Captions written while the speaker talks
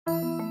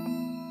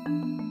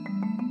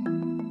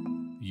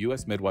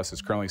U.S. Midwest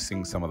is currently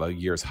seeing some of the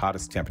year's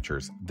hottest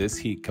temperatures. This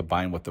heat,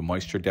 combined with the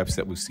moisture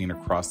deficit we've seen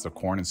across the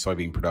corn and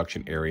soybean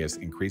production areas,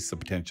 increase the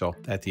potential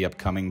that the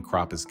upcoming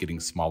crop is getting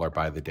smaller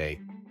by the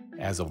day.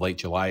 As of late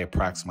July,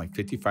 approximately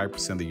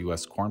 55% of the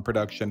U.S. corn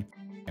production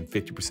and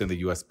 50% of the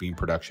U.S. bean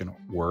production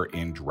were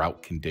in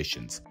drought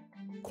conditions.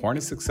 Corn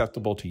is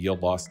susceptible to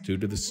yield loss due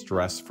to the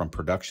stress from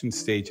production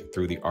stage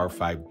through the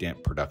R5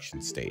 dent production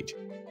stage.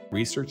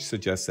 Research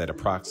suggests that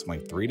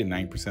approximately 3 to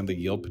 9% of the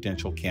yield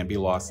potential can be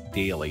lost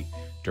daily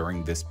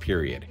during this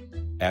period.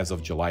 As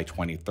of July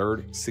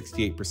 23rd,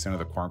 68% of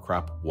the corn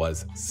crop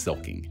was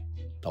silking.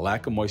 The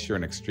lack of moisture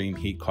and extreme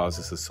heat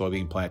causes the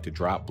soybean plant to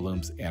drop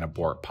blooms and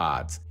abort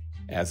pods.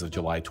 As of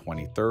July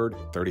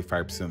 23rd,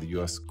 35% of the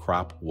U.S.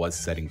 crop was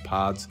setting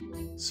pods.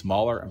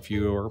 Smaller and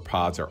fewer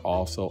pods are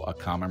also a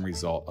common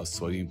result of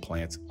soybean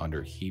plants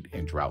under heat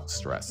and drought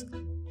stress.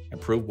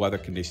 Improved weather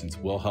conditions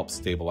will help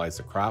stabilize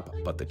the crop,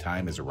 but the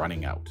time is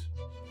running out.